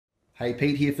Hey,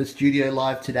 Pete here for Studio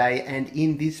Live today, and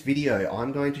in this video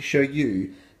I'm going to show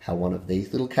you how one of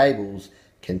these little cables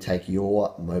can take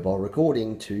your mobile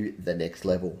recording to the next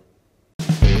level.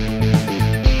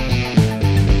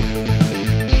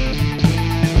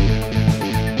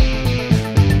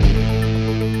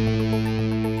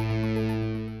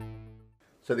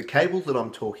 So the cables that I'm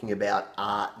talking about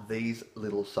are these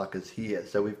little suckers here.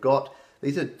 So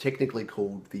these are technically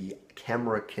called the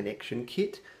camera connection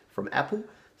kit from Apple.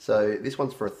 So this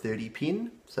one's for a 30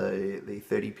 pin, so the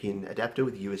 30 pin adapter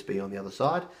with USB on the other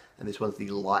side, and this one's the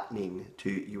lightning to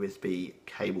USB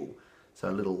cable, so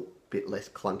a little bit less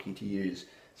clunky to use.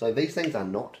 So these things are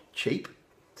not cheap,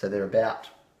 so they're about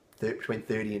between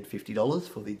 $30 and $50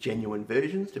 for the genuine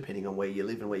versions, depending on where you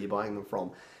live and where you're buying them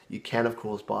from. You can of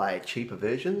course buy cheaper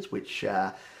versions, which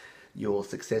your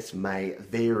success may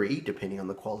vary depending on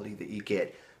the quality that you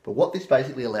get. But what this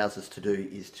basically allows us to do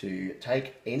is to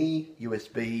take any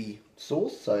USB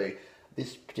source. So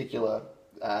this particular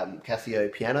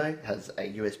Casio piano has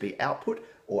a USB output,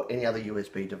 or any other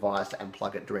USB device, and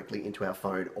plug it directly into our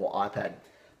phone or iPad.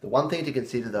 The one thing to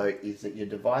consider though is that your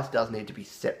device does need to be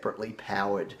separately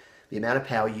powered. The amount of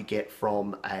power you get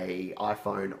from an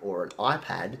iPhone or an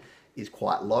iPad is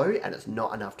quite low, and it's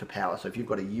not enough to power. So if you've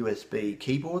got a USB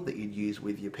keyboard that you'd use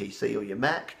with your PC or your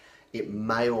Mac, it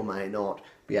may or may not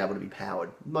be able to be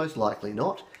powered. Most likely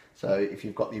not. So if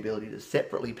you've got the ability to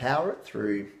separately power it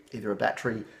through either a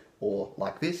battery or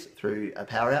like this through a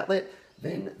power outlet,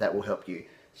 then that will help you.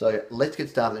 So let's get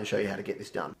started and show you how to get this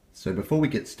done. So before we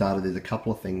get started, there's a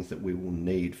couple of things that we will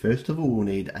need. First of all, we'll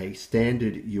need a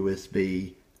standard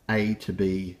USB A to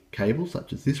B cable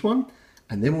such as this one,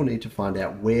 and then we'll need to find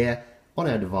out where on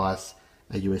our device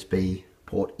a USB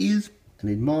port is. And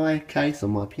in my case,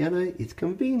 on my piano, it's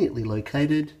conveniently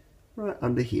located right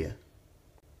under here.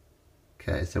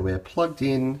 Okay, so we're plugged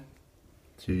in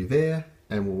to there,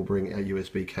 and we'll bring our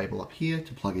USB cable up here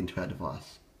to plug into our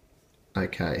device.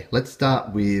 Okay, let's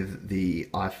start with the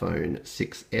iPhone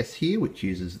 6s here, which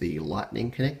uses the lightning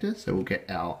connector. So we'll get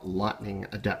our lightning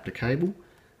adapter cable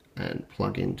and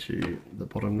plug into the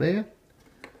bottom there.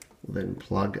 We'll then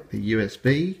plug the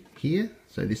USB here.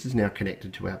 So this is now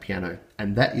connected to our piano,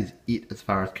 and that is it as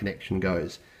far as connection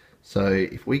goes. So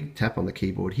if we tap on the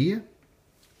keyboard here,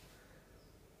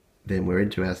 then we're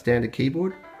into our standard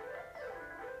keyboard,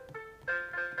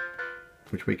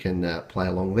 which we can play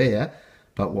along there.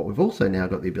 But what we've also now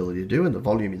got the ability to do, and the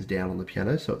volume is down on the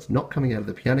piano, so it's not coming out of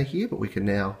the piano here, but we can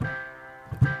now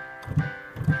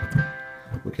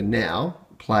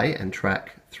play and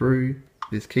track through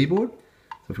this keyboard.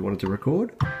 So if we wanted to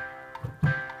record,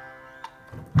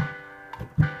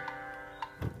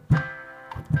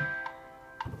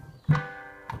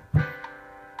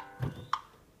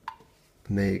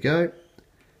 and there you go.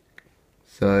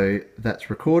 So that's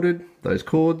recorded, those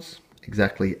chords,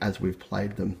 exactly as we've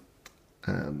played them.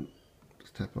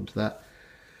 Just tap onto that.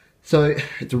 So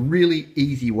it's a really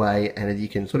easy way, and as you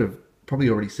can sort of probably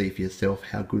already see for yourself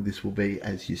how good this will be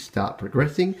as you start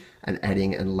progressing and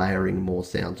adding and layering more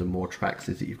sounds and more tracks,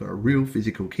 is that you've got a real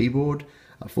physical keyboard,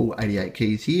 a full 88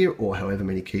 keys here, or however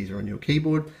many keys are on your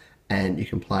keyboard, and you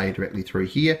can play directly through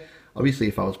here. Obviously,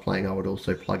 if I was playing, I would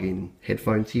also plug in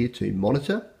headphones here to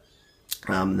monitor.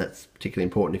 That's particularly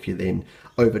important if you're then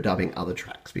overdubbing other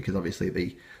tracks, because obviously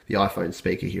the iPhone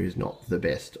speaker here is not the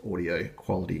best audio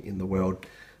quality in the world.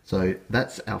 So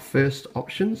that's our first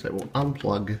option. So we'll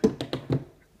unplug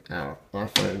our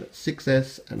iPhone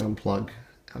 6s and unplug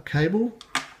our cable.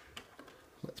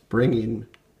 Let's bring in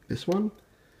this one,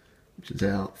 which is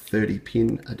our 30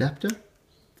 pin adapter,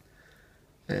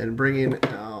 and bring in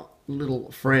our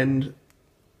little friend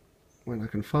when I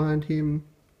can find him.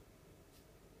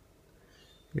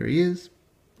 Here he is.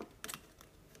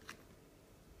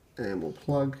 And we'll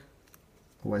plug,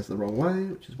 always the wrong way,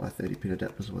 which is why 30 pin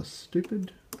adapters were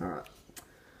stupid. Alright,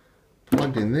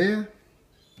 plugged in there,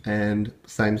 and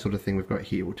same sort of thing we've got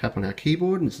here. We'll tap on our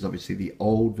keyboard, and this is obviously the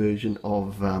old version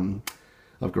of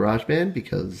GarageBand,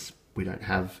 because we don't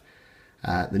have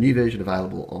the new version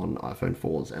available on iPhone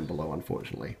 4s and below,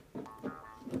 unfortunately.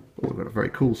 But we've got a very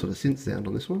cool sort of synth sound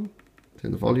on this one.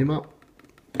 Turn the volume up.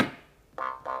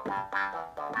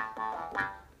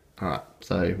 Alright,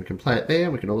 so we can play it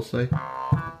there. We can also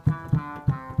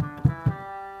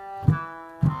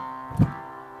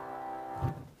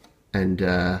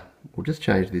we'll just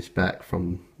change this back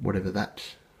from whatever that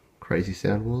crazy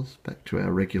sound was back to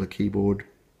our regular keyboard.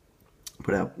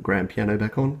 Put our grand piano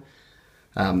back on.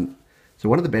 So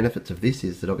one of the benefits of this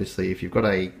is that obviously if you've got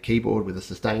a keyboard with a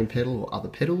sustain pedal or other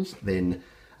pedals, then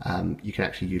you can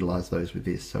actually utilize those with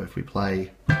this. So if we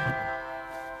play,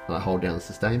 I hold down the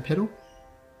sustain pedal,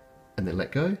 and then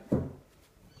let go.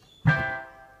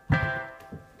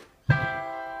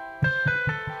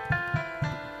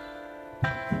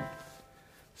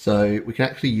 So we can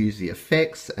actually use the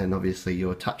effects and obviously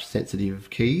your touch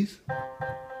sensitive keys.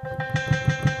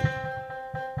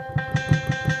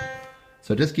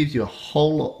 So it just gives you a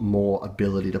whole lot more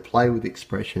ability to play with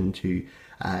expression, to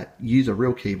use a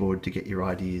real keyboard to get your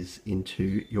ideas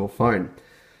into your phone.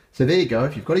 So there you go.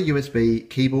 If you've got a USB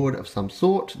keyboard of some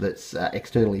sort that's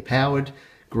externally powered,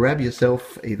 grab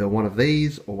yourself either one of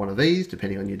these or one of these,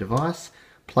 depending on your device,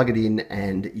 plug it in,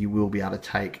 and you will be able to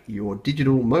take your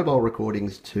digital mobile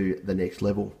recordings to the next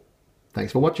level.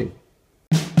 Thanks for watching.